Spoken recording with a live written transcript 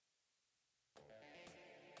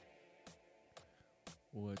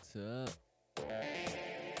What's up?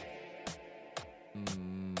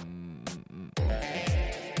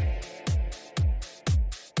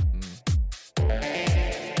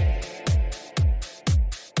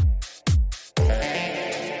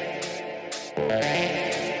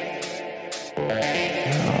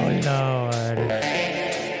 Oh, Lord.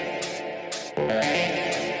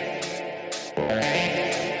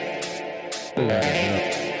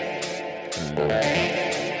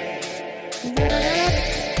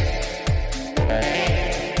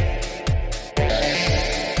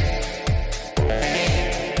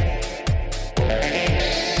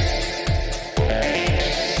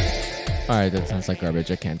 Alright, that sounds like garbage.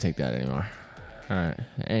 I can't take that anymore. Alright,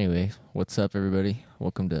 anyway, what's up, everybody?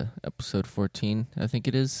 Welcome to episode 14, I think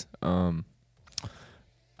it is. I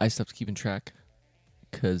stopped keeping track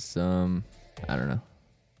because, I don't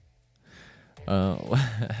know.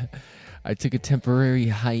 I took a temporary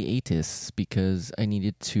hiatus because I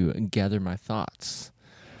needed to gather my thoughts.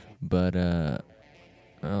 But,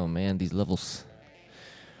 oh man, these levels.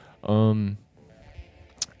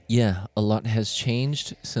 Yeah, a lot has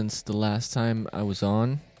changed since the last time I was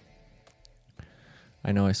on.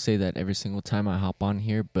 I know I say that every single time I hop on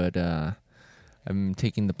here, but I'm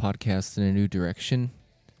taking the podcast in a new direction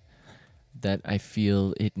that I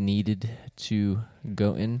feel it needed to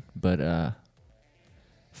go in, but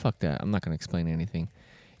fuck that. I'm not going to explain anything.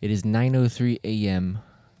 It is 9:03 a.m.,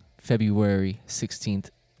 February 16th,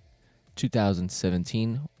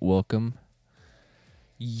 2017. Welcome.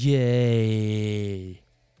 Yay.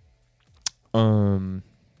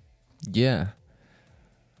 Yeah.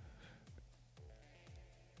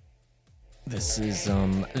 This is,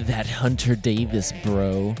 that Hunter Davis,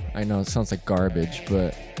 bro. I know it sounds like garbage,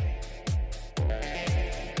 but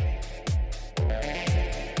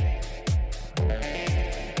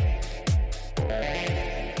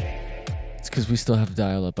it's because we still have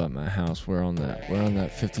dial-up at my house. We're on that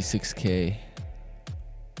 56K.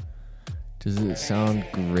 Does it sound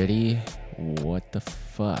gritty? What the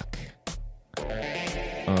fuck?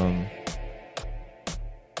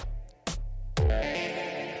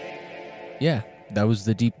 Yeah, that was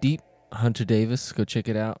the Deep Hunter Davis. Go check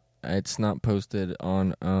it out. It's not posted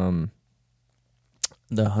on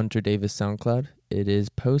the Hunter Davis SoundCloud. It is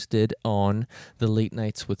posted on the Late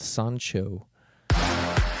Nights with Sancho.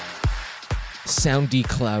 Soundy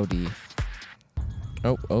cloudy.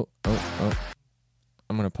 Oh.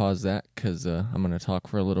 I'm going to pause that because I'm going to talk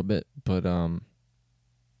for a little bit. But,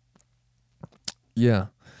 yeah.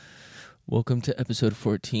 Welcome to episode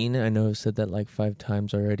 14. I know I've said that like 5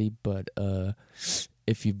 times already, but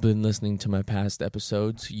if you've been listening to my past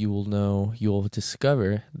episodes, you'll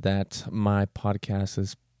discover that my podcast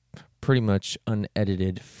is pretty much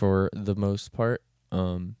unedited for the most part.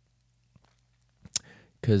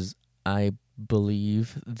 Because I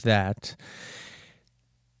believe that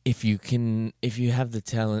if you have the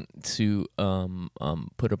talent to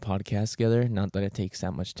put a podcast together, not that it takes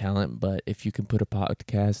that much talent, but if you can put a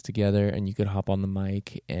podcast together and you could hop on the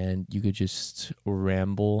mic and you could just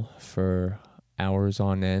ramble for hours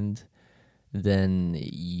on end, then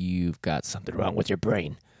you've got something wrong with your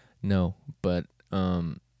brain. No, but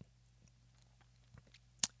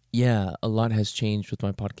yeah, a lot has changed with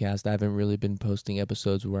my podcast. I haven't really been posting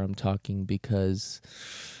episodes where I'm talking because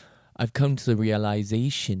I've come to the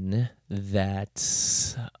realization that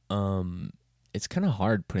it's kind of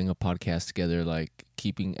hard putting a podcast together, like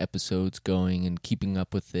keeping episodes going and keeping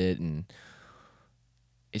up with it. And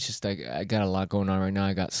it's just like I got a lot going on right now.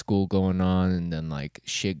 I got school going on and then like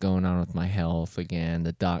shit going on with my health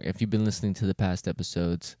again. If you've been listening to the past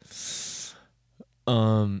episodes,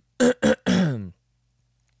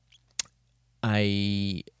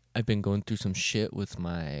 I've been going through some shit with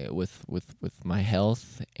my with my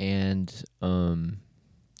health, and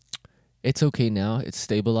it's okay now. It's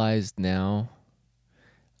stabilized now.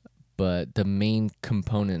 But the main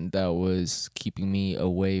component that was keeping me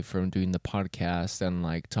away from doing the podcast and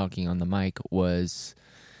like talking on the mic was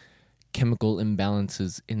chemical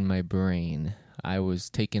imbalances in my brain. I was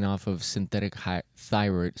taken off of synthetic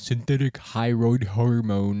thyroid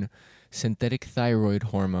hormone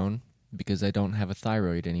because I don't have a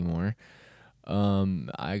thyroid anymore.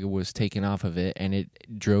 I was taken off of it, and it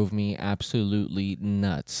drove me absolutely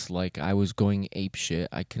nuts. Like, I was going apeshit.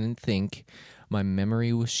 I couldn't think. My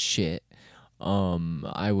memory was shit.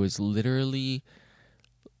 I was literally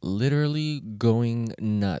going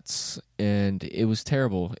nuts, and it was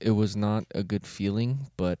terrible. It was not a good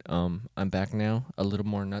feeling, but I'm back now, a little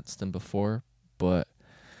more nuts than before, but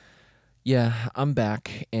yeah, I'm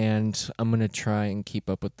back, and I'm going to try and keep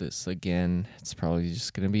up with this again. It's probably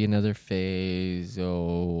just going to be another phase.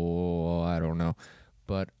 Oh, I don't know.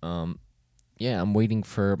 But yeah, I'm waiting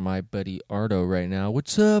for my buddy Ardo right now.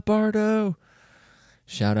 What's up, Ardo?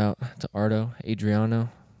 Shout out to Ardo, Adriano,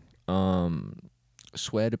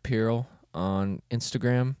 Sweat Apparel on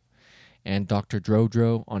Instagram, and Dr.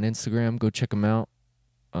 Drodro on Instagram. Go check them out.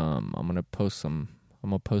 I'm gonna post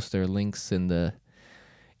their links in the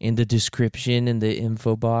description in the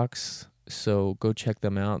info box. So go check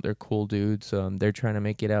them out. They're cool dudes. They're trying to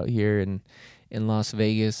make it out here in Las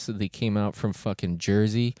Vegas. They came out from fucking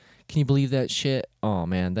Jersey. Can you believe that shit? Oh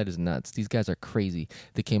man, that is nuts. These guys are crazy.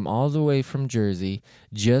 They came all the way from Jersey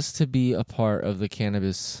just to be a part of the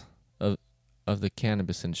cannabis of the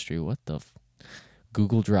cannabis industry. What the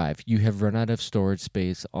Google Drive. You have run out of storage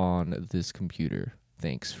space on this computer.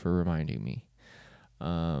 Thanks for reminding me.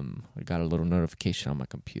 I got a little notification on my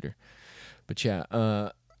computer. But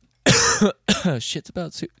yeah, shit's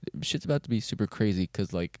about to be super crazy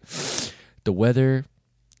because like the weather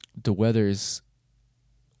is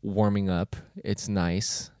warming up. It's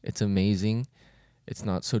nice. It's amazing. It's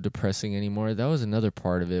not so depressing anymore. That was another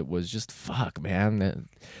part of it, was just fuck, man.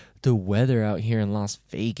 The weather out here in Las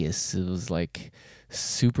Vegas, it was like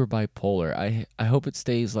super bipolar. I hope it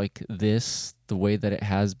stays like this, the way that it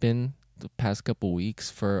has been the past couple weeks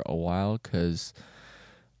for a while, because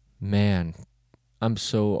man, I'm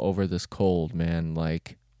so over this cold, man.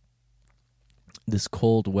 Like, this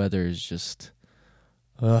cold weather is just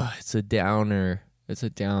it's a downer.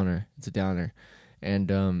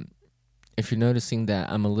 And if you're noticing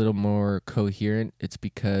that I'm a little more coherent, it's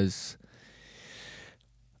because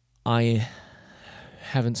I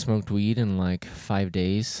haven't smoked weed in like 5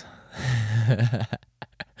 days.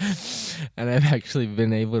 And I've actually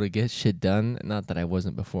been able to get shit done. Not that I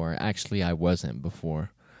wasn't before. Actually, I wasn't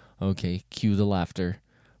before. Okay, cue the laughter.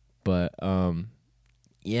 But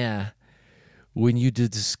yeah, when you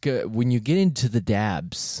get into the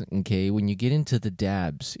dabs, okay, you get into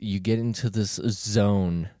this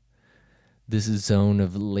zone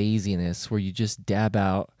of laziness where you just dab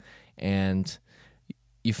out and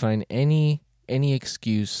you find any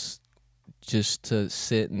excuse just to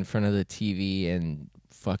sit in front of the TV and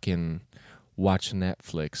fucking watch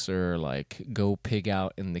Netflix or like go pig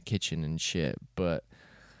out in the kitchen and shit. But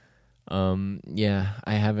yeah,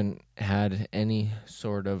 I haven't had any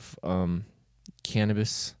sort of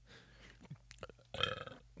cannabis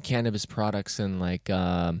products in like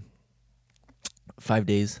 5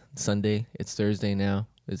 days. Sunday, it's Thursday now.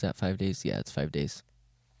 Is that 5 days? Yeah, it's 5 days.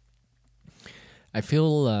 I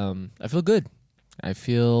feel good. I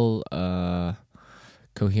feel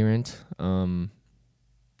coherent.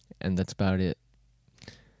 And that's about it.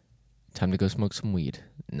 Time to go smoke some weed.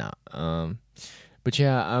 Nah. But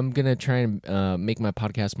yeah, I'm gonna try and make my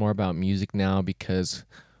podcast more about music now, because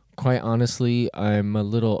quite honestly, I'm a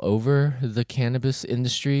little over the cannabis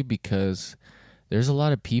industry, because there's a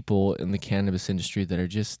lot of people in the cannabis industry that are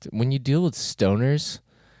just, when you deal with stoners,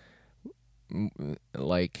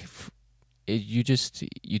 like you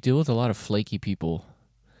deal with a lot of flaky people,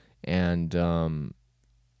 and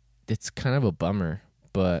it's kind of a bummer,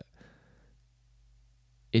 but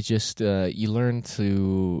it just you learn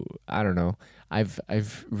to, I don't know,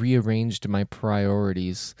 I've rearranged my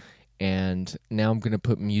priorities, and now I'm gonna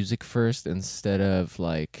put music first instead of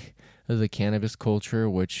like the cannabis culture.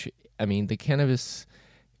 Which, I mean, the cannabis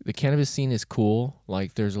scene is cool.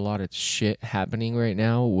 Like, there's a lot of shit happening right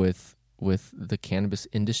now with the cannabis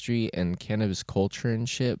industry and cannabis culture and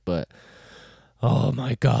shit. But oh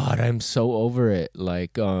my god, I'm so over it.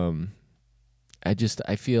 Like, I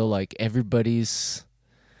feel like everybody's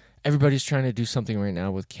trying to do something right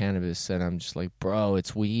now with cannabis, and I'm just like, bro,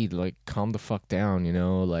 it's weed. Like, calm the fuck down, you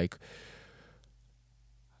know? Like,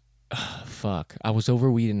 fuck. I was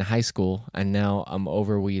over weed in high school, and now I'm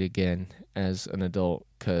over weed again as an adult,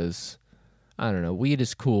 because, I don't know, weed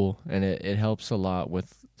is cool, and it helps a lot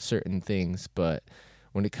with certain things, but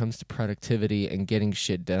when it comes to productivity and getting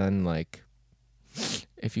shit done, like,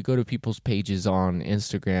 if you go to people's pages on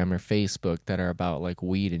Instagram or Facebook that are about, like,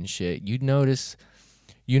 weed and shit, you notice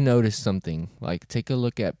something. Like, take a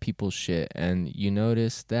look at people's shit, and you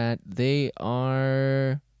notice that they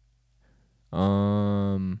are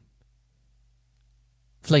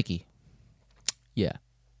flaky. Yeah.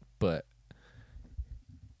 But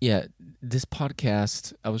yeah, this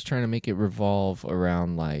podcast, I was trying to make it revolve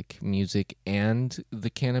around like music and the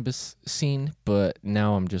cannabis scene, but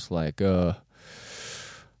now I'm just like, I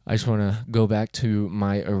just want to go back to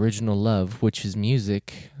my original love, which is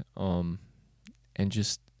music, and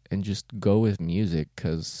just go with music,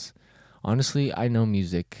 because honestly, I know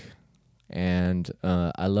music, and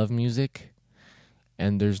I love music,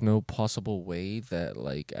 and there's no possible way that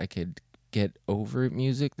like I could get over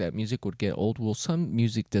music, that music would get old. Well, some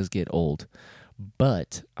music does get old,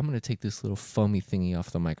 but I'm going to take this little foamy thingy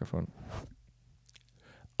off the microphone.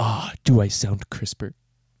 Do I sound crisper?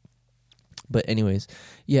 But anyways,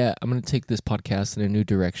 yeah, I'm going to take this podcast in a new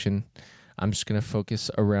direction. I'm just going to focus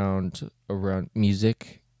around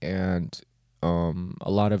music and a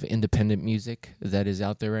lot of independent music that is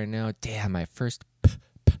out there right now. Damn, my first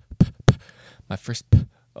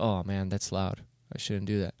oh man, that's loud. I shouldn't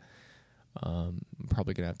do that. I'm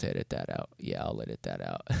probably going to have to edit that out. Yeah, I'll edit that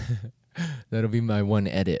out. That'll be my one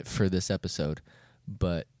edit for this episode.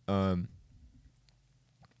 But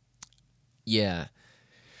yeah.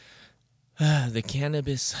 The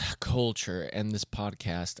cannabis culture and this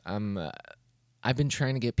podcast, I've been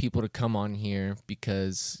trying to get people to come on here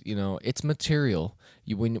because, it's material.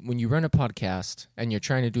 When you run a podcast and you're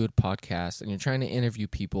trying to do a podcast and you're trying to interview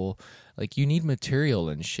people, like, you need material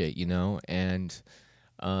and shit, and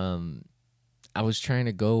I was trying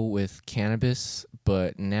to go with cannabis,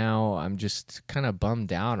 but now I'm just kind of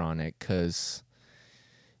bummed out on it because,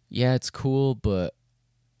 yeah, it's cool, but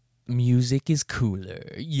music is cooler.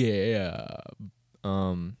 Yeah.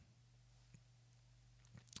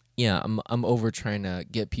 Yeah, I'm over trying to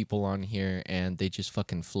get people on here and they just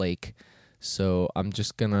fucking flake. So I'm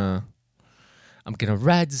gonna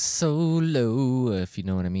ride solo, if you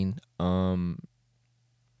know what I mean.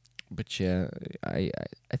 But yeah, I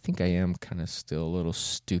think I am kind of still a little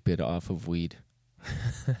stupid off of weed.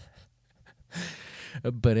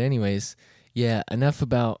 But anyways, yeah, enough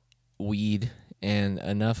about weed. And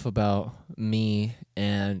enough about me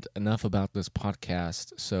and enough about this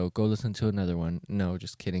podcast. So go listen to another one. No,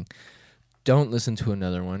 just kidding. Don't listen to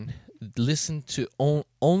another one. Listen to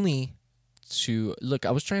only to... Look,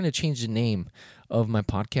 I was trying to change the name of my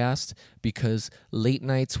podcast because Late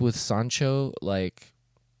Nights with Sancho,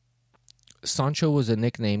 Sancho was a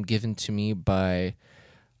nickname given to me by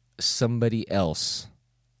somebody else.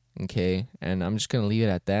 Okay? And I'm just going to leave it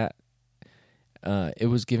at that. It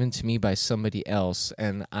was given to me by somebody else,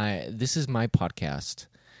 and this is my podcast,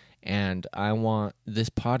 and I want this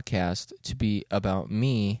podcast to be about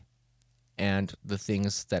me and the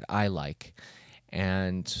things that I like,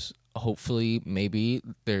 and hopefully maybe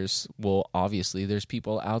obviously there's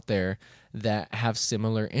people out there that have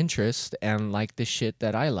similar interests and like the shit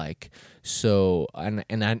that I like. So, and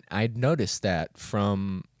I'd noticed that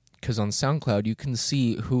because on SoundCloud you can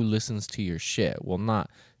see who listens to your shit.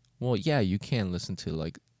 Well, yeah, you can listen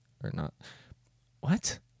to, or not.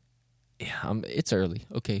 What? Yeah, it's early.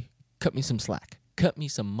 Okay, cut me some slack. Cut me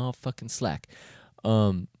some motherfucking slack.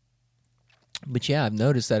 But yeah, I've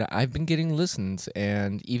noticed that I've been getting listens,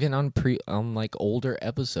 and even on older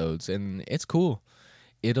episodes, and it's cool.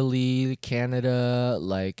 Italy, Canada,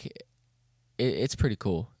 it's pretty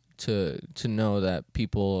cool to know that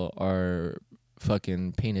people are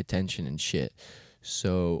fucking paying attention and shit.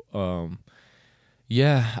 So,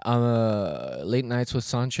 yeah, Late Nights with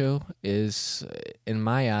Sancho is, in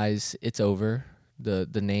my eyes, it's over. The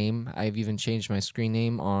name, I've even changed my screen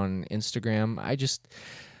name on Instagram. I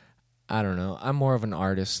don't know. I'm more of an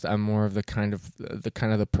artist. I'm more of the kind of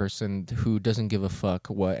the person who doesn't give a fuck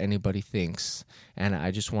what anybody thinks, and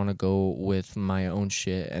I just want to go with my own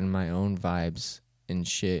shit and my own vibes and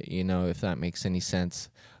shit. If that makes any sense.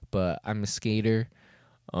 But I'm a skater.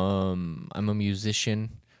 I'm a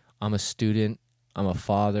musician. I'm a student. I'm a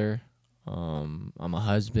father, I'm a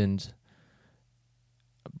husband,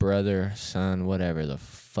 a brother, son, whatever the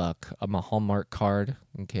fuck. I'm a Hallmark card,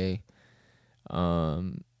 okay? But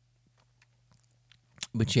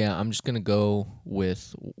yeah, I'm just gonna go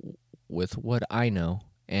with what I know,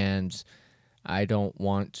 and I don't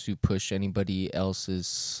want to push anybody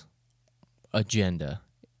else's agenda,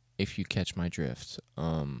 if you catch my drift.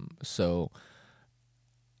 So...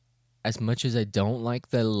 As much as I don't like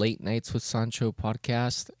the Late Nights with Sancho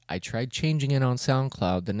podcast, I tried changing it on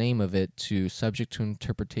SoundCloud, the name of it, to Subject to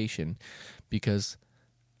Interpretation. Because,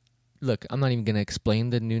 look, I'm not even going to explain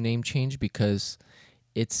the new name change because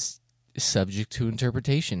it's subject to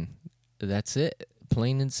interpretation. That's it.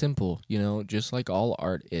 Plain and simple, just like all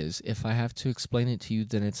art is. If I have to explain it to you,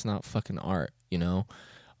 then it's not fucking art, Do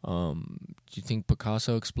you think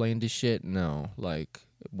Picasso explained his shit? No.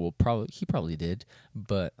 He probably did,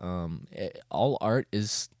 but all art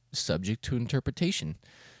is subject to interpretation.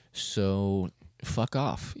 So fuck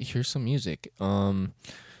off. Here's some music.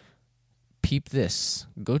 Peep this.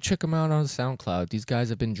 Go check them out on SoundCloud. These guys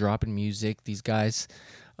have been dropping music. These guys,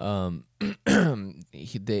 they have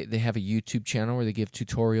a YouTube channel where they give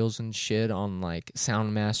tutorials and shit on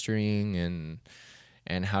sound mastering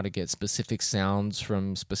and how to get specific sounds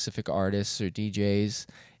from specific artists or DJs.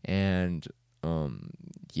 And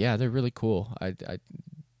Yeah, they're really cool.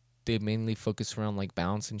 They mainly focus around like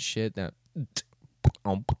bounce and shit. That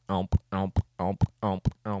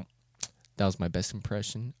was my best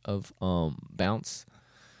impression of bounce.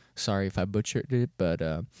 Sorry if I butchered it, but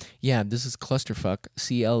yeah, this is Clusterfuck,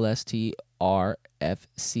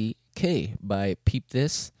 CLSTRFCK by Peep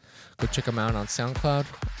This. Go check them out on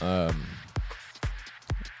SoundCloud.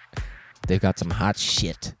 They've got some hot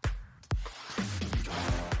shit.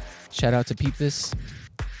 Shout out to Peep This,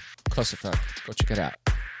 Clusterfuck. Go check it out.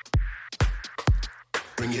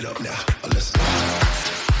 Bring it up now. Let's go.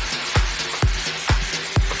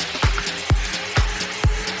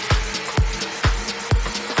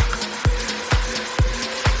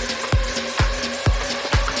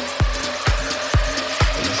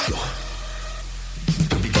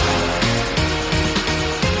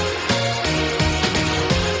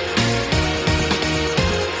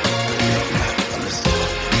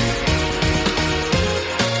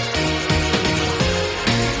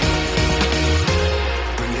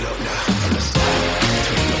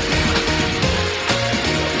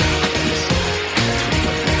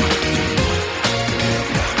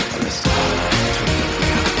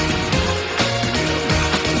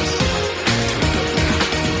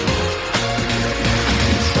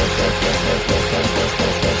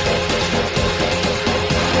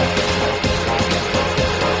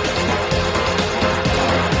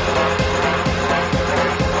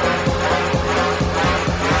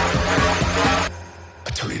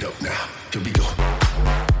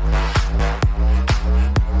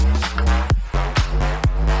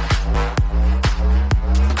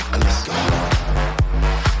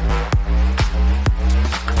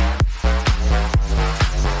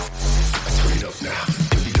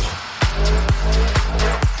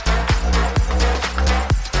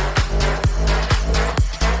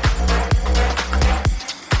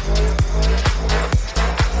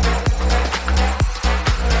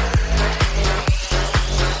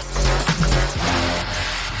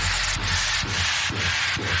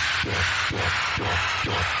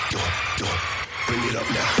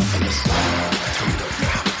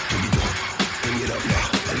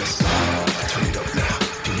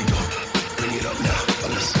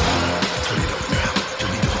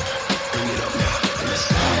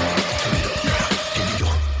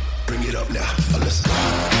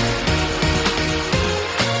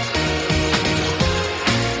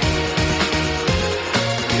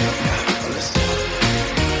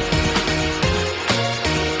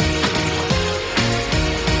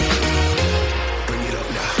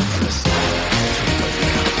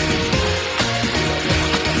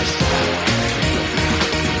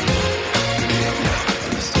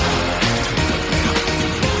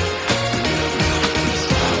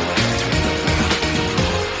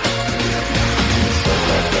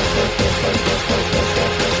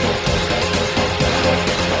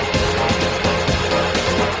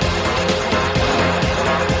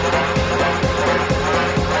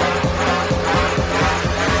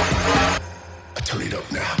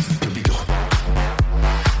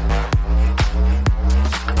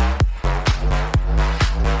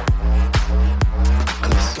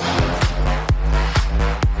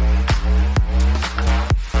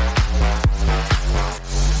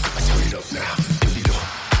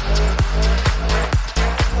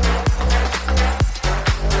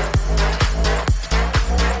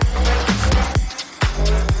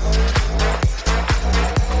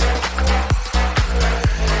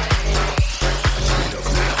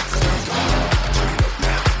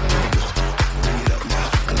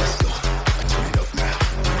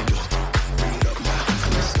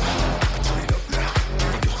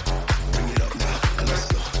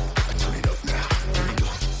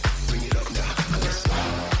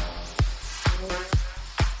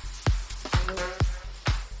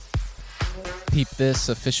 Peep This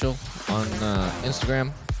Official on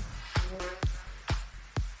Instagram.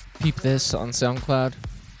 Peep This on SoundCloud.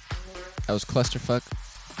 That was Clusterfuck.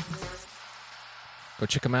 Go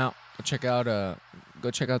check them out. Go check out their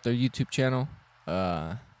YouTube channel.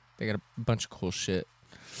 They got a bunch of cool shit.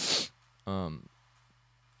 I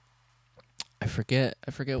forget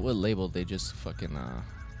what label they just fucking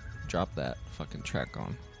dropped that fucking track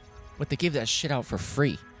on. But they gave that shit out for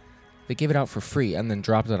free. They gave it out for free and then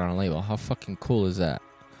dropped it on a label. How fucking cool is that?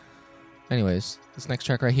 Anyways, this next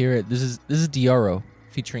track right here, this is Dioro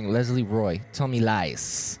featuring Leslie Roy. Tell Me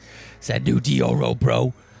Lies. It's that new Dioro,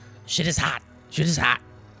 bro. Shit is hot. Shit is hot.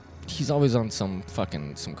 He's always on some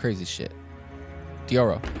crazy shit.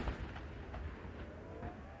 Dioro.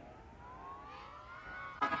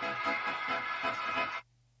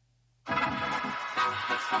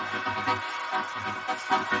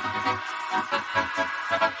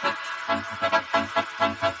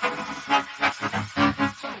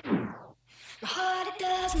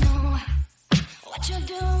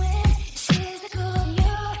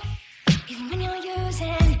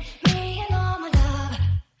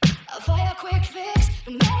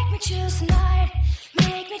 Make me choose tonight,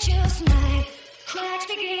 make me choose tonight. Cracks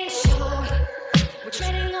begin to show. We're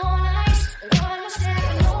treading on ice, one more step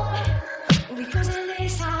and more. We'll be cruising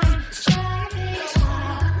this time, let's try a big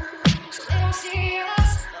smile. So they don't see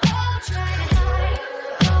us, all we're trying to hide,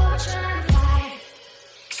 all we're trying to fight.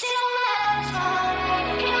 'Cause it don't matter,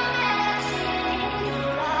 it don't matter, see in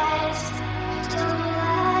your eyes. So tell me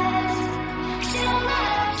lies. 'Cause it don't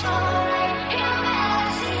matter, it don't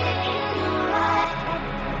matter, see in your eyes.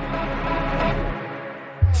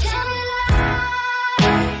 Tell me lies,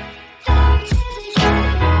 fairy tales that you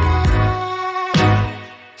can lie.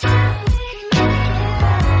 Tell me we can make it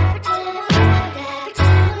right, pretend we're like that,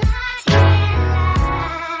 pretend we're not here.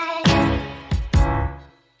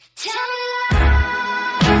 Tell me lies,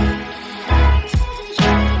 fairy tales that you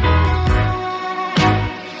can lie.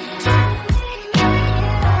 Tell me we can make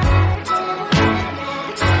it right, pretend we're like that,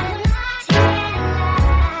 pretend we're not here.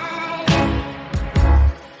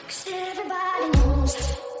 'Cause everybody knows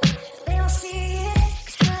they don't see it,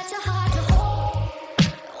 'cause hearts are hard to hold.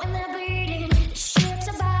 When they're bleeding, the ship's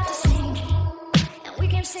about to sink, and we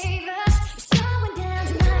can save us. It's going down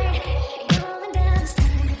tonight, going down this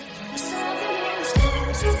time. There's something in the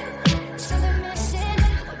stars, something missing.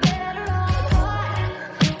 We're better off apart,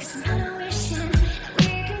 'cause I'm not wishing that we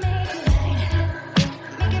can make it right.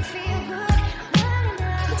 Make it feel good. I'm running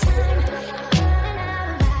out of time, I'm running out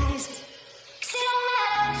of lies. 'Cause it don't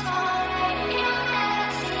matter, it don't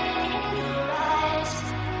matter, see in your eyes.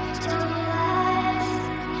 So tell me lies.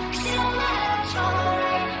 'Cause it don't matter,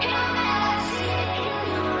 it don't matter, see in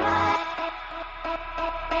your eyes.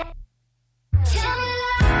 Tell me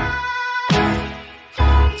lies,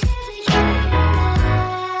 fairy tales that you can lie.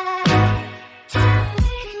 Tell me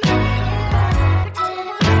we can make it right, pretend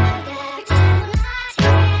we're like that, pretend we're not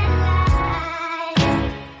here.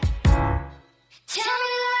 Tell me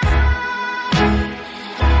lies,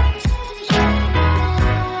 fairy tales that you can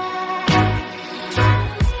lie. Tell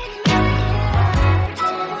me we can make it right, pretend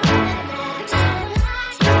we're like that, pretend we're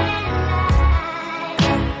not here. Give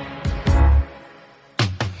me a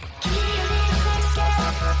little biscuit,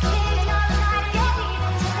 give me another night of your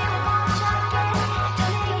leaving. Tell me we won't try again,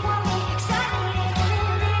 tell me you want me excited. Give me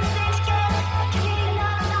a little biscuit, give me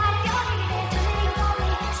another night of your leaving. Tell me you want me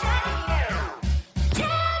excited.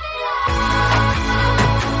 Tell me lies,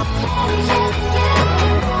 fairy tales that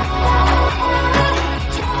you can lie.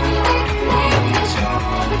 Tell me we can make it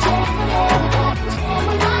right, pretend we're like that, pretend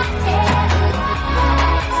we're not here.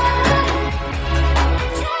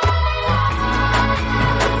 Tell me lies, fairy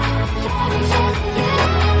tales that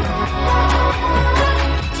you can lie.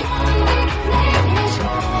 Tell me we can make it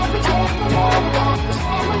right, pretend we're like that,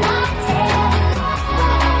 pretend we're not here.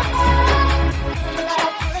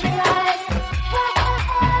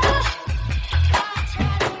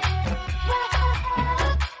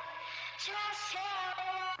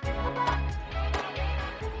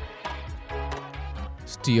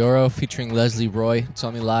 It's Dioro featuring Leslie Roy.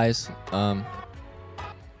 Tell Me Lies.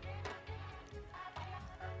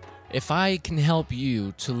 If I can help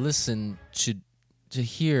you to listen to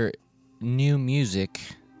hear new music,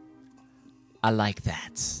 I like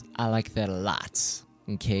that. I like that a lot.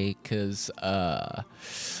 Okay, because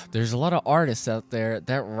there's a lot of artists out there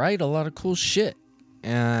that write a lot of cool shit,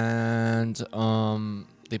 and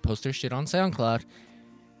they post their shit on SoundCloud,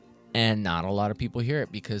 and not a lot of people hear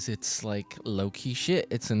it because it's like low-key shit.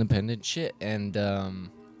 It's independent shit, and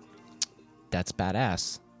that's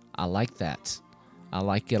badass. I like that. I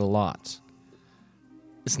like it a lot.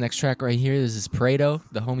 This next track right here, this is Prado,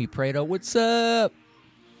 the homie Prado. What's up?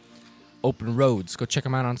 Open Roads. Go check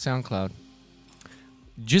him out on SoundCloud.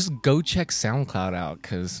 Just go check SoundCloud out,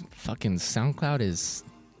 because fucking SoundCloud is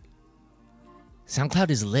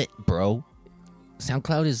lit, bro.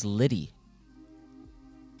 SoundCloud is litty.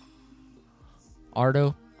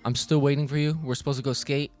 Ardo, I'm still waiting for you. We're supposed to go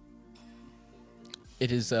skate.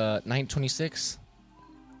 It is 9:26.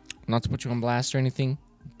 Not to put you on blast or anything,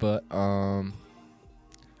 but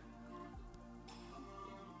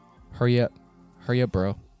hurry up,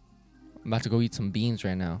 bro. I'm about to go eat some beans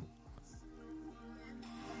right now.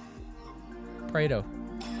 Prado,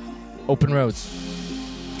 Open Roads.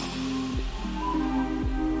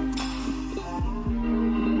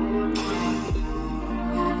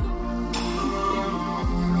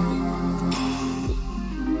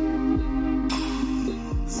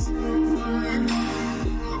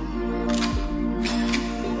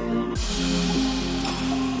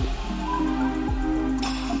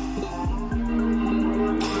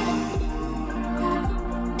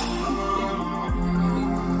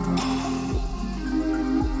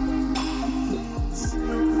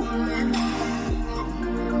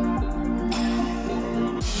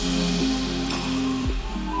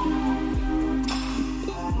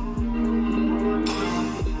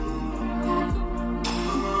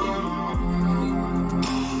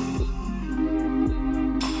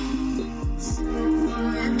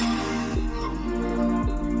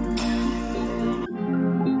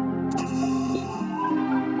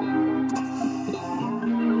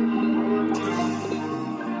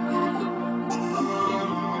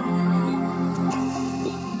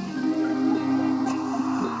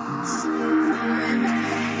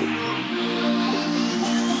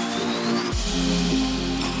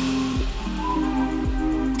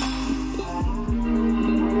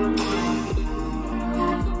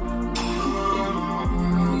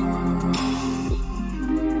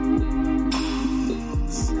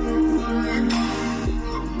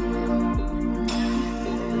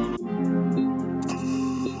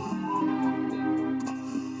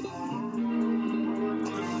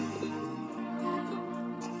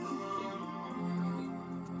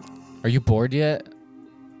 Are you bored yet?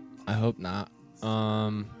 I hope not.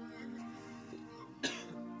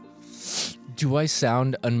 Do I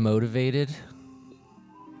sound unmotivated?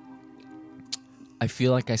 I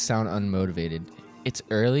feel like I sound unmotivated. It's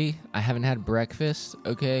early. I haven't had breakfast,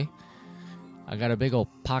 okay? I got a big old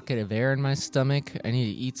pocket of air in my stomach. I need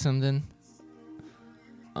to eat something.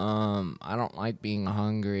 I don't like being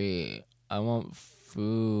hungry. I want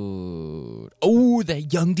food. Oh,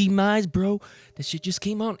 that Young Demise, bro. That shit just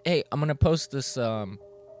came out. Hey, I'm gonna post this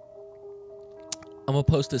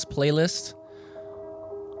playlist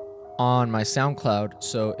on my SoundCloud.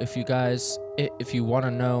 So if you guys, if you want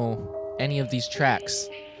to know any of these tracks,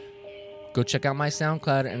 go check out my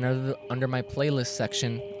SoundCloud, and under my playlist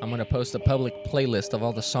section, I'm going to post a public playlist of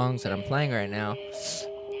all the songs that I'm playing right now.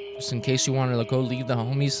 Just in case you want to go leave the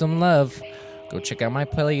homies some love, go check out my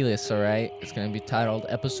playlist, alright? It's going to be titled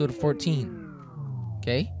Episode 14.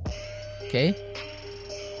 Okay? Okay?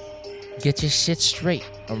 Get your shit straight,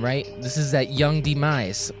 alright? This is that Young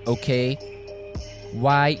Demise, okay?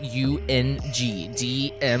 YUNGDMICE.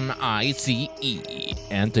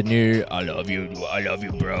 Anthony, I love you,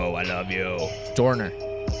 bro, I love you. Dorner,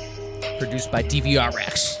 produced by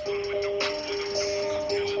DVRX.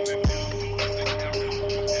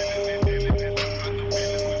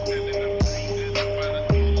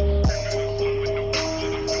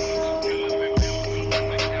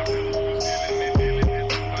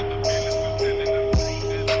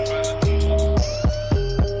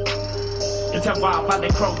 It's a wild by the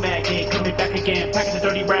crow mag again, coming back again, packing the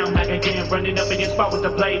 30 round mag again, running up against spot with the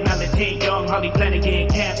blade, melody, young Holly Flanagan,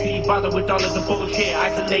 can't be bothered with all of the bullshit,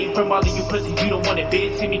 isolate from all of you pussies, you don't want it,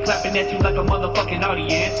 bitch, see me clapping at you like a motherfucking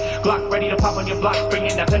audience, Glock ready to pop on your block,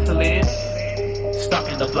 bringing that pestilence,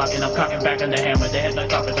 stalking the block and I'm cocking back on the hammer, the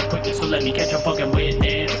headlights off at the quickest, so let me catch a fucking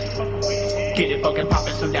witness, get it fucking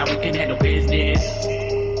poppin' so now we can handle business.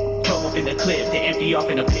 In the clip, they empty off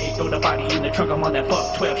in a pig, throw the body in the trunk, I'm on that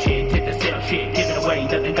fuck 12 shit, take the sale shit, give it away,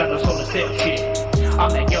 nothing got no soul to sell shit.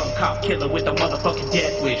 I'm that young cop killer with a motherfucking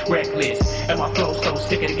death wish, reckless, and my flow so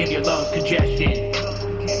sick to give your lungs congestion.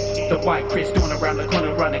 The white Chris doing around the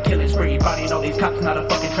corner, run a killing spree, bodying all these cops, not a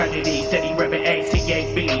fucking tragedy, steady reppin'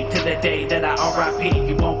 ACAB, till the day that I RIP,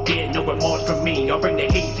 you won't get no remorse from me, I'll bring the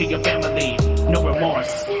heat to your family, no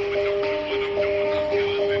remorse.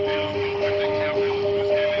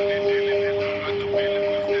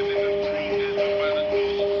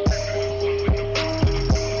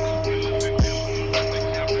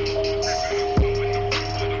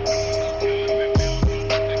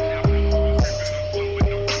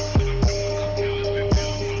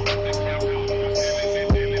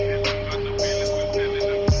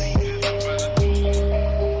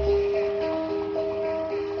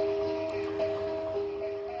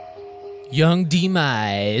 Young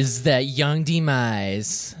Demise, that Young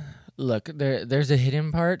Demise. Look, there's a hidden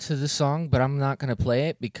part to the song, but I'm not gonna play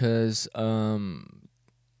it because you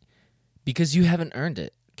haven't earned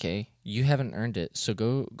it. Okay, you haven't earned it. So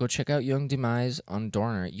go check out Young Demise on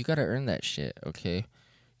Dorner. You gotta earn that shit. Okay,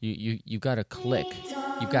 you gotta click.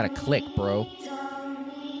 You gotta click, bro.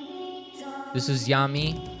 This is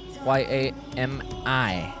Yami,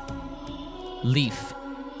 YAMI, Leaf,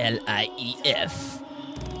 LIEF.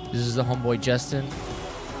 This is the homeboy Justin.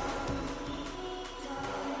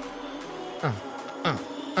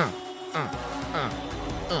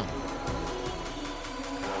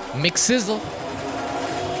 Mix sizzle.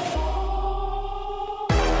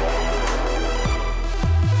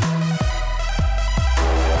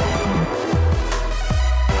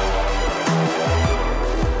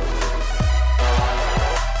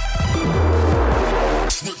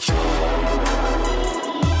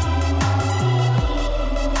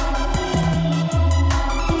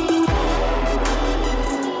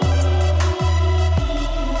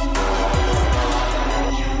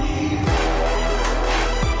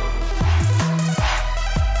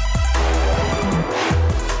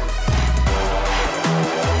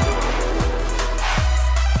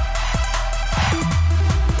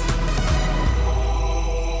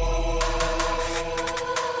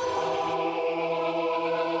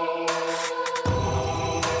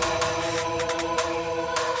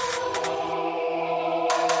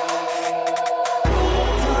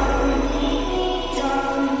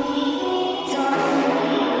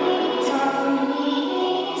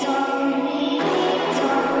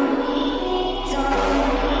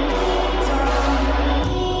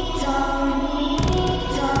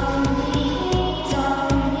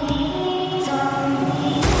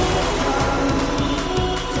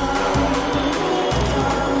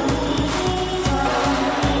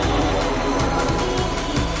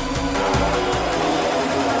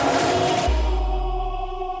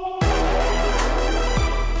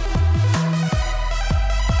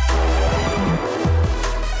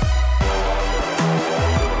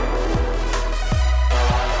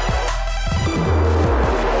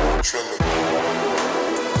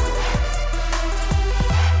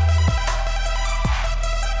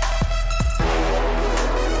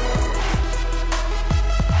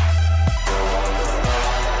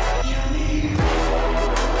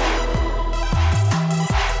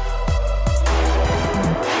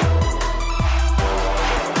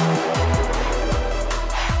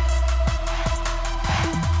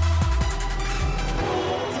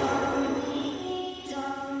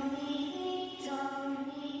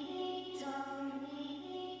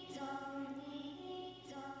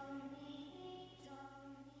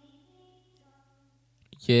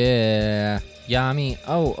 Yeah. Yami.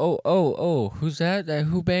 Oh. Who's that?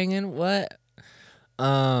 Who banging? What?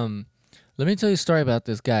 Let me tell you a story about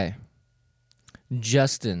this guy.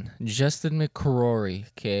 Justin McCrory,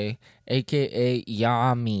 okay, aka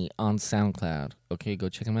Yami on SoundCloud. Okay, go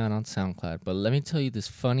check him out on SoundCloud. But let me tell you this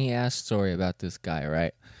funny ass story about this guy,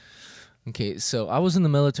 right? Okay, so I was in the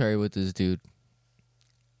military with this dude.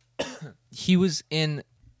 I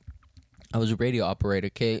was a radio operator,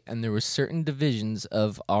 okay, and there were certain divisions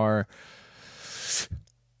of our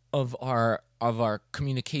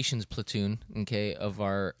communications platoon, okay, of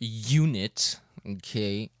our unit,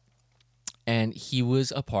 okay. And he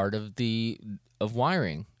was a part of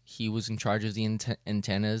wiring. He was in charge of the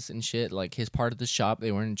antennas and shit. Like his part of the shop,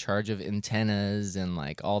 they were in charge of antennas and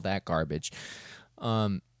like all that garbage.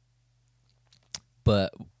 But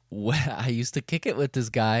I used to kick it with this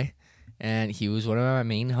guy, and he was one of my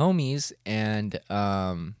main homies. And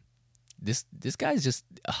this guy's just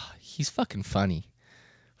he's fucking funny.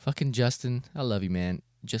 Fucking Justin, I love you, man.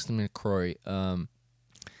 Justin McCrory.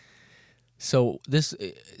 So this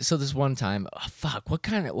one time, what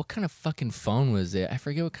kind of fucking phone was it? I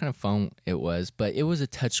forget what kind of phone it was, but it was a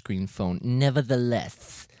touchscreen phone,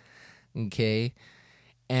 nevertheless. Okay,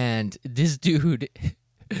 and this dude,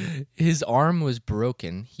 his arm was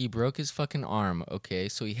broken. He broke his fucking arm. Okay,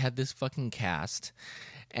 so he had this fucking cast,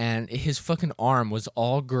 and his fucking arm was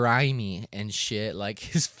all grimy and shit. Like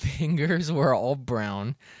his fingers were all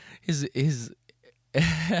brown. His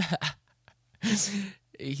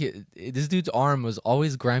this dude's arm was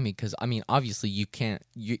always grimy because, I mean, obviously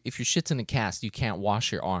if your shit's in a cast, you can't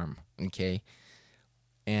wash your arm, okay?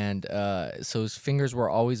 And so his fingers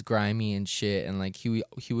were always grimy and shit, and like he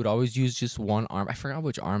would always use just one arm. I forgot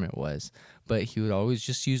which arm it was, but he would always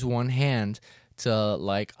just use one hand to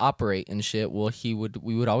like operate and shit. Well,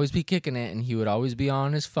 we would always be kicking it, and he would always be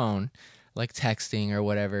on his phone, like texting or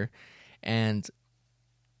whatever, and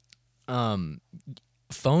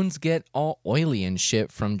phones get all oily and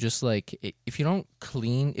shit from just like, if you have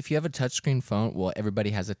a touchscreen phone, well, everybody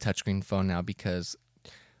has a touchscreen phone now because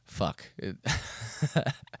fuck,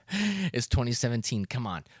 it's 2017, come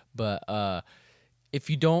on. But if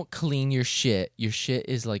you don't clean your shit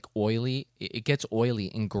is like oily. It gets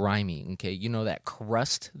oily and grimy, okay? You know that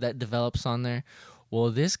crust that develops on there?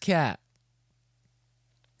 Well, this cat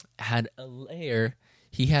had a layer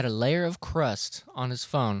of crust on his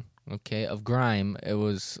phone, okay, of grime. It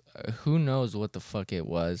was who knows what the fuck it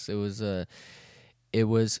was. It was a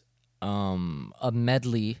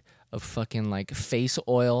medley of fucking like face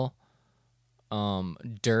oil,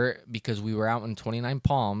 dirt, because we were out in 29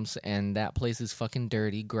 Palms and that place is fucking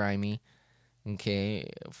dirty, grimy. Okay,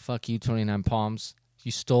 fuck you, 29 Palms.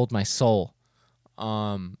 You stole my soul.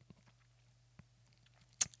 And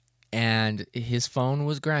his phone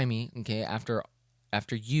was grimy, okay, after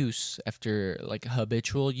like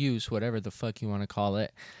habitual use, whatever the fuck you want to call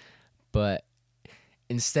it. But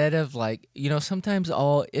instead of like, sometimes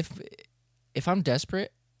if I'm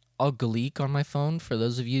desperate, I'll gleek on my phone. For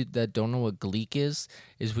those of you that don't know what gleek is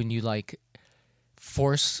when you like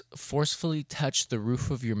forcefully touch the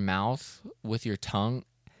roof of your mouth with your tongue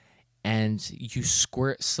and you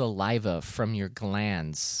squirt saliva from your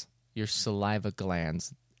saliva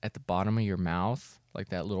glands at the bottom of your mouth, like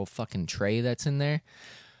that little fucking tray that's in there,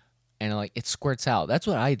 and like it squirts out. That's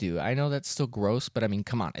what I do. I know that's still gross, but I mean,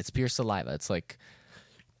 come on, it's pure saliva. It's like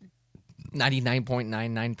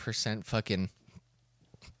 99.99% fucking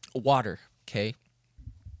water, okay?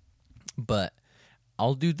 But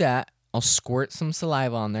I'll do that. I'll squirt some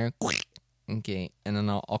saliva on there, okay, and then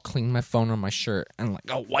I'll clean my phone on my shirt and like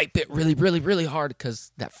I'll wipe it really, really, really hard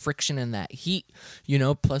because that friction and that heat,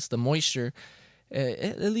 plus the moisture.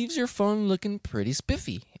 It leaves your phone looking pretty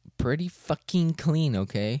spiffy, pretty fucking clean,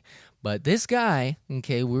 okay? But this guy,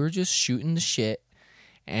 okay, we were just shooting the shit,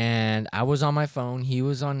 and I was on my phone, he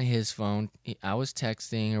was on his phone, I was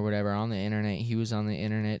texting or whatever on the internet, he was on the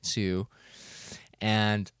internet too,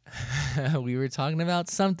 and we were talking about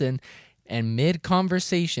something, and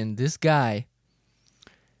mid-conversation, this guy,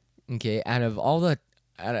 okay, out of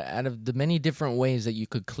the many different ways that you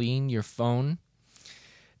could clean your phone,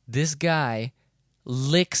 this guy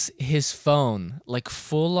licks his phone, like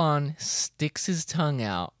full on sticks his tongue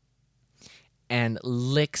out and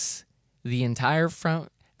licks the entire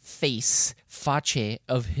front face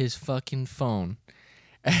of his fucking phone.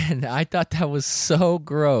 And I thought that was so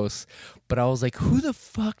gross, but I was like, who the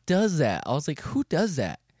fuck does that? I was like, who does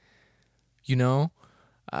that? I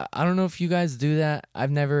don't know if you guys do that.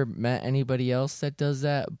 I've never met anybody else that does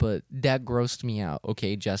that, but that grossed me out.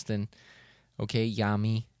 Okay, Justin. Okay,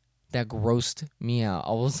 Yami. that grossed me out.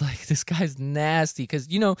 I was like, this guy's nasty. Because,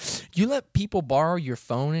 you know, you let people borrow your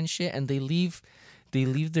phone and shit, and they leave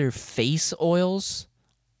their face oils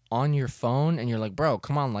on your phone, and you're like, bro,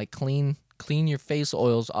 come on, like, clean your face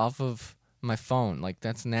oils off of my phone. Like,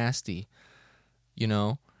 that's nasty, you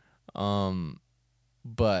know?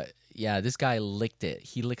 But yeah, this guy licked it.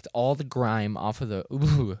 He licked all the grime off of the...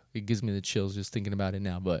 Ooh, it gives me the chills just thinking about it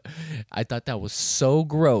now. But I thought that was so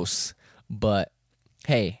gross. But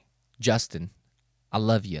hey, Justin, I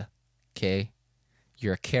love you. Okay,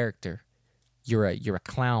 you're a character. You're a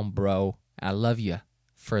clown, bro. I love you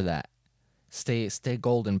for that. Stay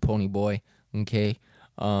golden, pony boy. Okay.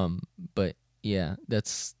 But yeah,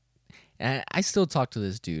 that's. And I still talk to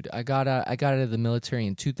this dude. I got out of the military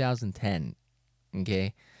in 2010.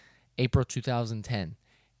 Okay, April 2010,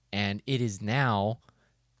 and it is now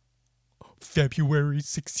February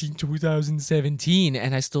 16, 2017,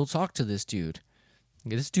 and I still talk to this dude.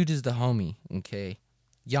 Okay, this dude is the homie. Okay,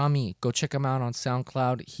 Yami, go check him out on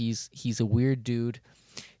SoundCloud. He's a weird dude.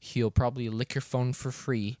 He'll probably lick your phone for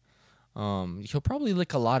free. He'll probably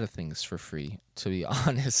lick a lot of things for free, to be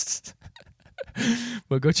honest.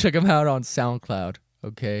 But go check him out on SoundCloud.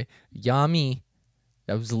 Okay, Yami,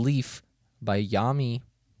 that was Leaf by Yami.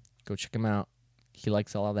 Go check him out. He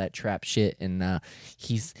likes all of that trap shit, and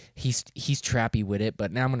he's trappy with it.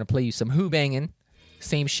 But now I'm gonna play you some Who Bangin'.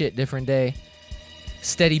 Same shit, different day.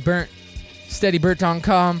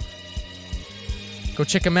 SteadyBurt.com. Go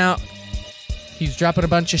check him out. He's dropping a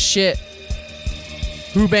bunch of shit.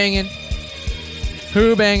 Who Bangin'.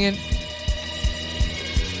 Who Bangin'.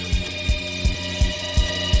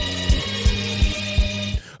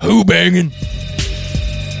 Who Bangin'.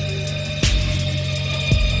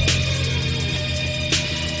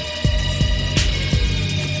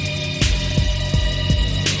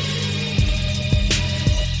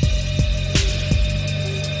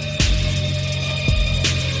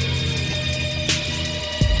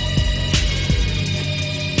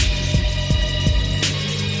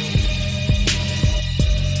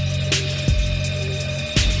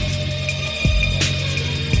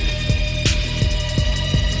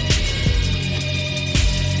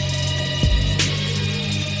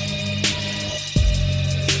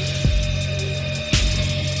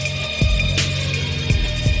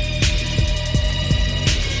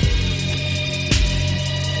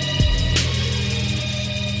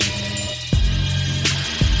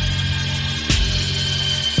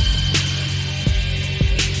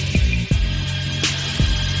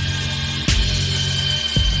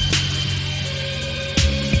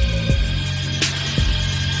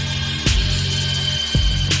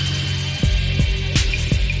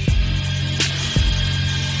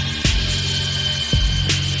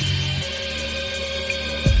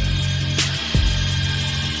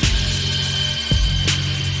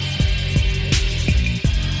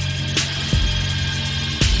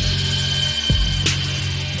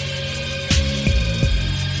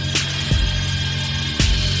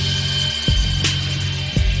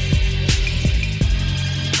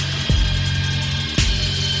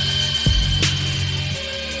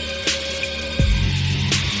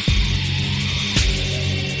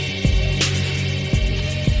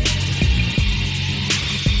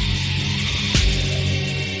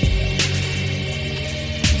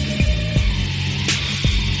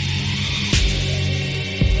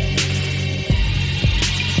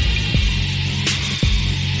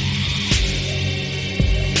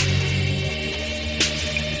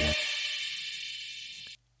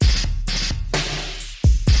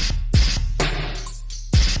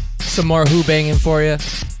 Some more Who Bangin' for you.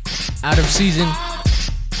 Out of season.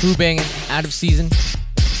 Who Bangin', out of season.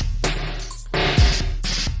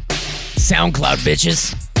 SoundCloud,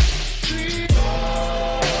 bitches.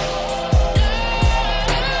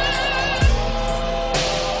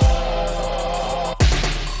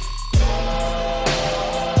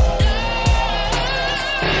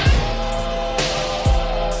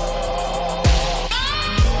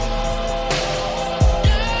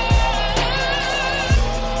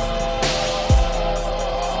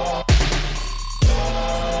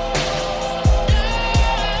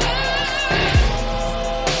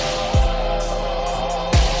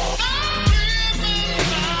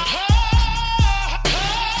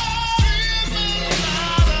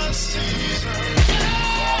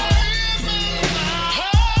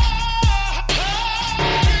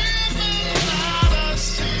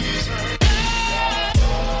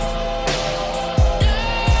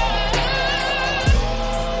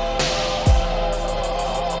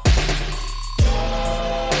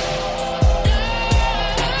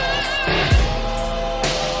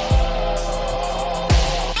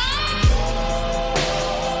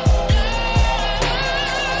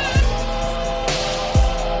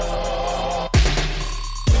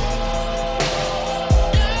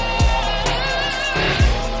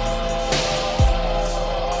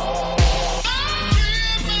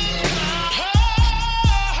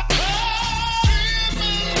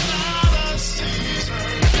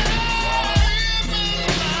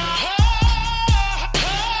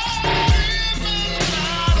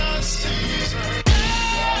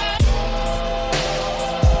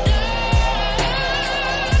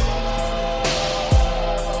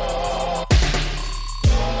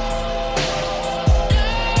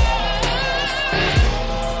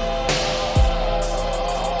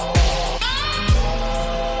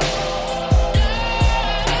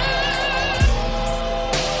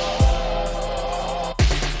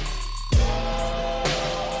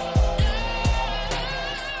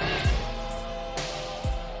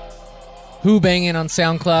 Who banging on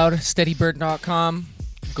SoundCloud, steadyburnt.com.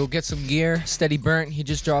 Go get some gear. Steady Burnt, he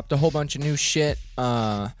just dropped a whole bunch of new shit.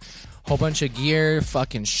 Whole bunch of gear,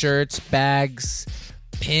 fucking shirts, bags,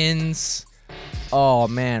 pins. Oh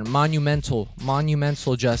man, monumental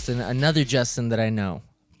Justin. Another Justin that I know.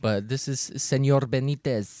 But this is Senor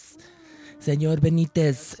Benitez.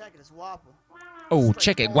 Oh,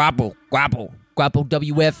 check it. Guapo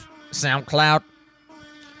WF, SoundCloud.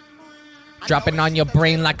 Dropping on your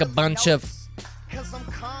brain like a bunch of... Cause I'm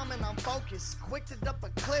calm and I'm focused. Quick to dump a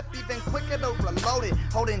clip, even quicker to reload it.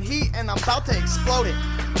 Holding heat and I'm about to explode it.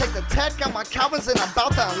 Take the tech out my Calvins and I'm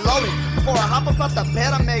about to unload it. Before I hop up out the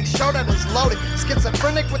bed, I make sure that it's loaded.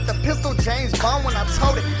 Schizophrenic with the pistol, James Bond when I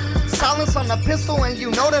told it. Silence on the pistol and you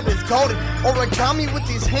know that it's golden. Origami with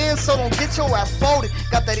these hands, so don't get your ass folded.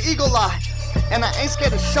 Got that eagle eye, and I ain't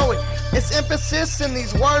scared to show it. It's emphasis in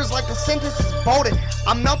these words like the sentence is bolded.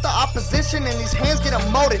 I melt the opposition and these hands get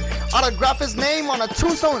emoted. Autograph his name on a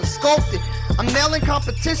tombstone and sculpt it. I'm nailing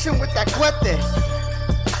competition with that cuete.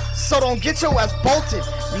 So don't get your ass bolted.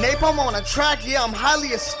 Napalm on a track, yeah, I'm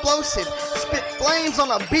highly explosive. Spit flames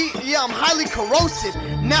on a beat, yeah, I'm highly corrosive.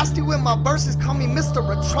 Nasty with my verses, call me Mr.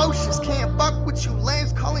 Atrocious. Can't fuck with you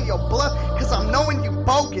lames, calling your bluff, cause I'm knowing you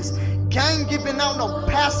bogus. Gang giving out no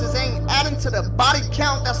passes, ain't adding to the body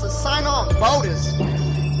count, that's a sign on voters.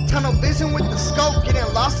 Tunnel vision with the scope, getting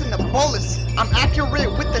lost in the bullets. I'm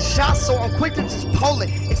accurate with the shots, so I'm quick to just pull it.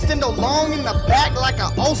 Extend long in the back like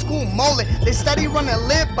an old school mullet. They steady running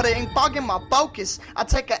lit, but it ain't fogging my focus. I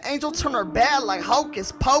take an angel, turn her bad like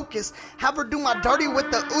hocus pocus. Have her do my dirty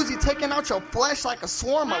with the Uzi, taking out your flesh like a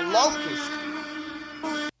swarm of locusts.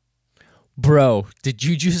 Bro, did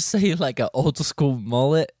you just say like an old school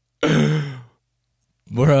mullet?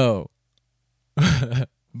 Bro.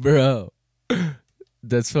 Bro.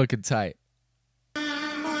 That's fucking tight.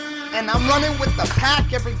 And I'm running with the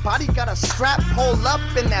pack, everybody got a strap, pull up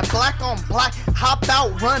in that black on black, hop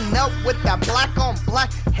out, run up with that black on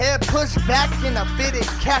black, head pushed back in a fitted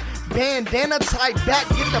cap, bandana tied back,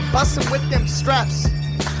 get the bustin' with them straps,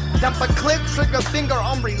 dump a clip, trigger finger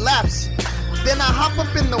on relapse, then I hop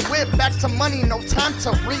up in the whip, back to money, no time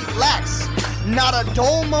to relax, not a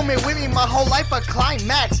dull moment with me, my whole life a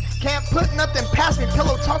climax. Can't put nothing past me,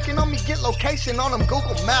 pillow talking on me, get location on them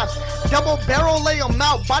Google Maps. Double barrel lay 'em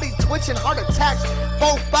out, body twitching, heart attacks.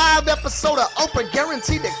 4-5 episode of Oprah,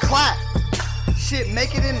 guaranteed to clap. Shit,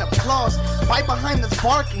 make it in applause. Bite behind this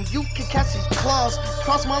bark and you can catch these claws.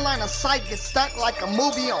 Cross my line of sight, get stuck like a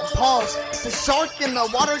movie on pause. It's a shark in the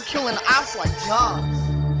water killing ops like Jaws.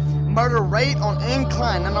 Murder rate on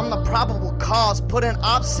incline, and I'm the probable cause. Putting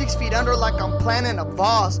ops 6 feet under like I'm planning a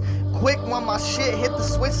vase. Quick when my shit hit the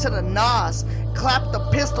switch to the NOS. Clap the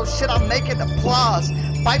pistol, shit, I make it applause.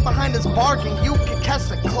 Bite behind his bark and you can catch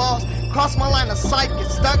the claws. Cross my line of sight, get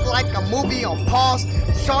stuck like a movie on pause.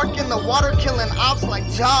 Shark in the water killing ops like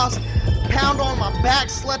Jaws. Pound on my back,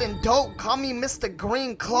 sledding dope, call me Mr.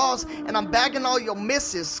 Green Claws, and I'm bagging all your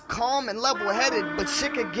misses. Calm and level-headed, but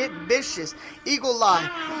shit could get vicious. Eagle eye,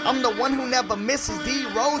 I'm the one who never misses. D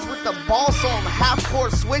Rose with the ball, so I'm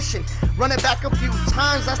half-court swishing. Run it back a few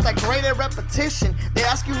times, that's that graded repetition. They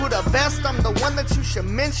ask you who the best, I'm the one that you should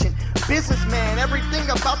mention. Businessman, everything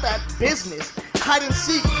about that business. Hide and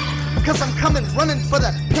seek, cause I'm coming running for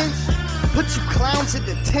that pension. Put you clowns in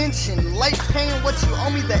detention. Late paying what you owe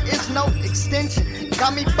me, there is no extension.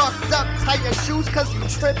 Got me fucked up, tie your shoes cause you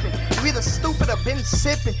tripping. You either stupid or been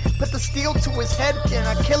sipping. Put the steel to his head and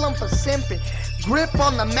I kill him for simping. Grip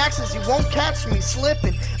on the maxes, you won't catch me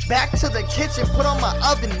slipping. Back to the kitchen, put on my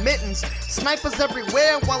oven mittens. Snipers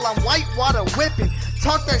everywhere while I'm white water whipping.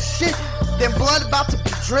 Talk that shit, then blood about to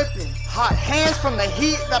be dripping. Hot hands from the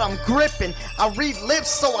heat that I'm gripping. I read lips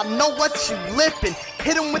so I know what you lipping.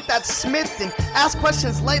 Hit him with that smithing. Ask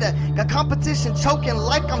questions later. Got competition choking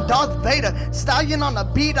like I'm Darth Vader. Stallion on the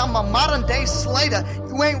beat, I'm a modern day Slater.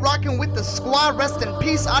 You ain't rocking with the squad, rest in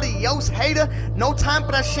peace, adios hater. No time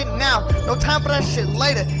for that shit now, no time for that shit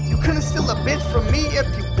later. You couldn't steal a bitch from me if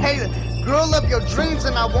you paid her. Girl of your dreams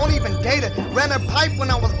and I won't even date her. Ran a pipe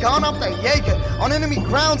when I was gone off that Jaeger. On enemy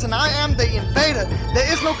grounds and I am the invader.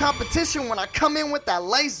 There is no competition when I come in with that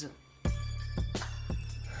laser.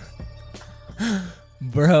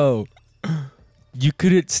 Bro, you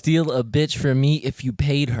couldn't steal a bitch from me if you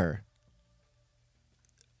paid her.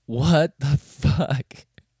 What the fuck?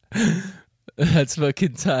 That's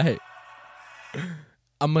fucking tight.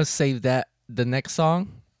 I'm gonna save that, the next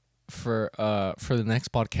song, for the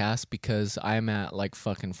next podcast because I'm at like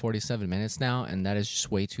fucking 47 minutes now, and that is just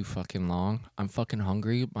way too fucking long. I'm fucking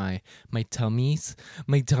hungry. My tummies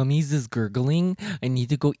is gurgling. I need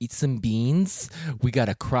to go eat some beans. We got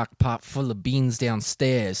a crock pot full of beans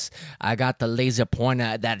downstairs. I got the laser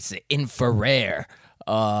pointer that's infrared.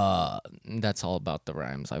 That's all about the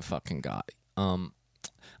rhymes I fucking got. I'm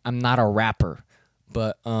not a rapper,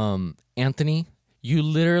 but Anthony, you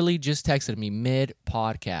literally just texted me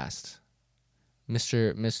mid-podcast.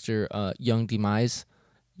 Mr. Young Demise,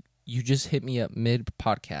 you just hit me up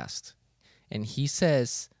mid-podcast. And he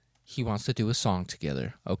says he wants to do a song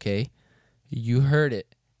together, okay? You heard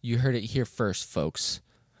it. You heard it here first, folks.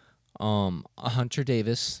 Hunter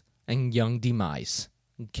Davis and Young Demise,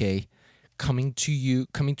 okay? Coming to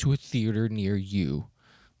a theater near you,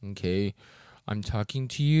 okay? I'm talking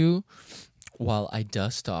to you while I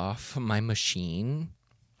dust off my machine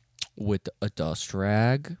with a dust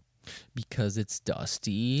rag because it's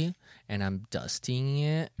dusty and I'm dusting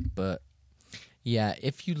it. But yeah,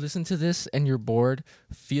 if you listen to this and you're bored,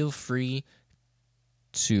 feel free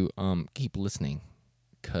to keep listening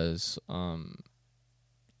because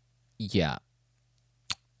yeah.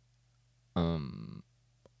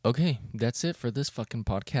 Okay, that's it for this fucking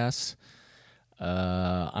podcast.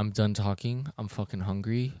 I'm done talking. I'm fucking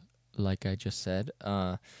hungry, like I just said.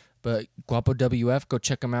 But Guapo WF, go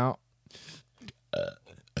check him out.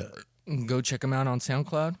 Go check him out on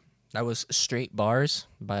SoundCloud. That was Straight Bars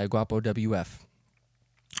by Guapo WF.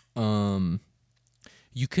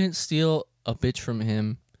 You couldn't steal a bitch from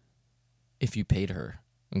him if you paid her,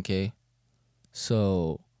 okay?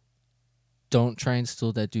 So don't try and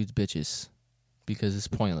steal that dude's bitches because it's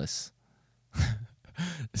pointless.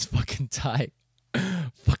 It's fucking tight.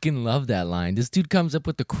 Fucking love that line. This dude comes up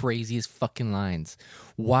with the craziest fucking lines.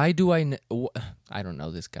 Why do I don't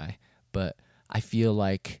know this guy, but I feel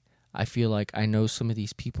like I know some of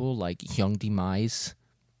these people, like Young Demise,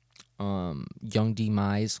 Who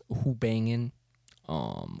Bangin',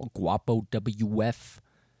 Guapo WF.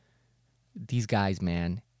 These guys,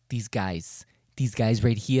 man. These guys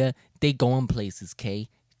right here, they going places, K.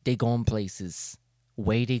 They going places.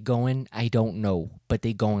 Where they going, I don't know, but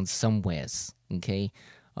they going somewheres, okay?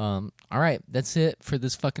 All right, that's it for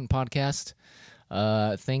this fucking podcast.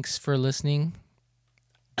 Thanks for listening.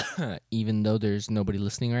 Even though there's nobody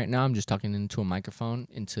listening right now, I'm just talking into a microphone,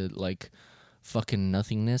 into like fucking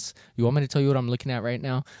nothingness. You want me to tell you what I'm looking at right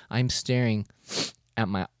now? I'm staring at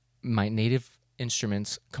my Native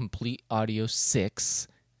Instruments Complete Audio 6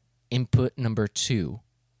 input number 2.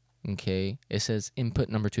 Okay, it says input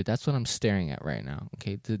number 2. That's what I'm staring at right now.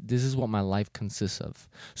 Okay, this is what my life consists of.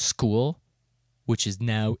 School, which is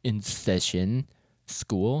now in session.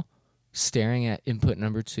 School, staring at input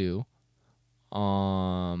number 2.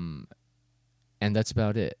 And that's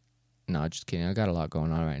about it. No, just kidding. I got a lot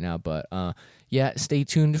going on right now, but yeah, stay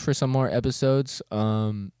tuned for some more episodes.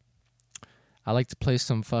 I like to play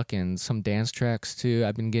some dance tracks too.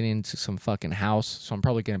 I've been getting into some fucking house, so I'm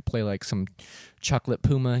probably gonna play like some Chocolate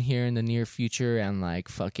Puma here in the near future and like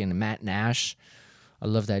fucking Matt Nash. I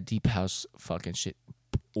love that deep house fucking shit.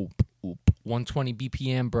 Oop, oop. 120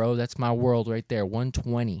 BPM, bro. That's my world right there.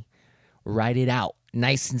 120. Ride it out,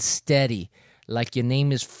 nice and steady, like your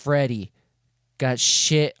name is Freddy. Got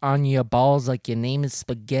shit on your balls like your name is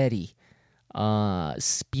spaghetti.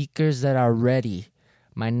 Speakers that are ready.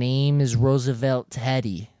 My name is Roosevelt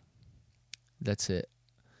Teddy. That's it.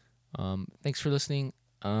 Thanks for listening.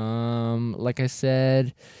 Like I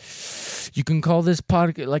said, you can call this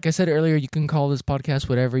like I said earlier, you can call this podcast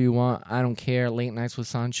whatever you want. I don't care. Late Nights with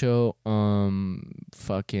Sancho.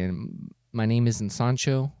 Fucking my name isn't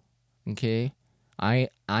Sancho. Okay? I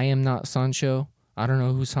am not Sancho. I don't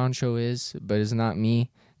know who Sancho is, but it's not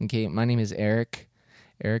me. Okay? My name is Eric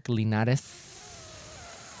Linares.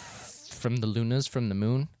 From the Lunas, from the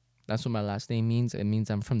moon. That's what my last name means. It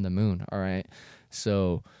means I'm from the moon, all right?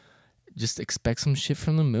 So just expect some shit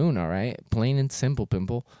from the moon, all right? Plain and simple,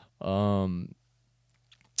 pimple.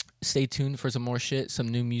 Stay tuned for some more shit, some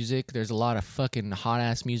new music. There's a lot of fucking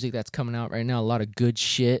hot-ass music that's coming out right now, a lot of good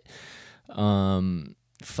shit. Fucking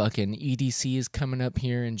EDC is coming up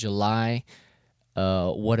here in July.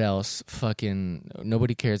 What else? Fucking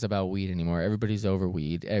nobody cares about weed anymore. Everybody's over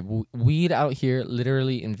weed. Weed out here,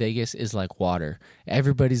 literally in Vegas, is like water.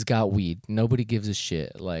 Everybody's got weed. Nobody gives a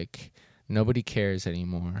shit. Like nobody cares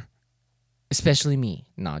anymore. Especially me.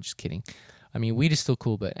 Nah, just kidding. I mean, weed is still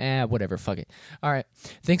cool, but whatever. Fuck it. All right.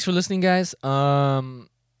 Thanks for listening, guys. Go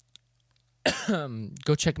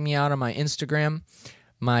check me out on my Instagram.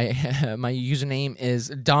 My username is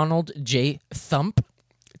Donald J Thump.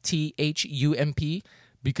 THUMP.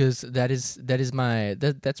 because that's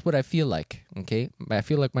what I feel like. Okay, I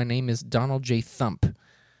feel like my name is Donald J. Thump.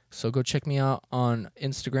 So go check me out on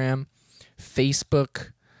Instagram,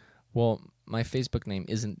 Facebook. Well, my Facebook name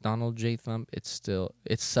isn't Donald J. Thump. It's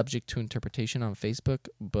subject to interpretation on Facebook,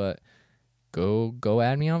 but go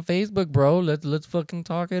add me on Facebook, bro. Let's fucking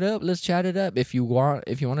talk it up. Let's chat it up. If you want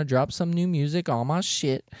to drop some new music on my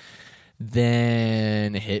shit,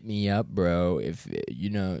 then hit me up, bro. If you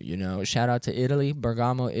know, shout out to Italy,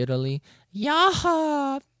 Bergamo, Italy.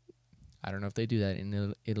 Yaha. I don't know if they do that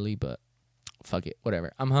in Italy, but fuck it,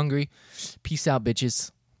 whatever. I'm hungry. Peace out,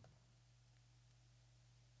 bitches.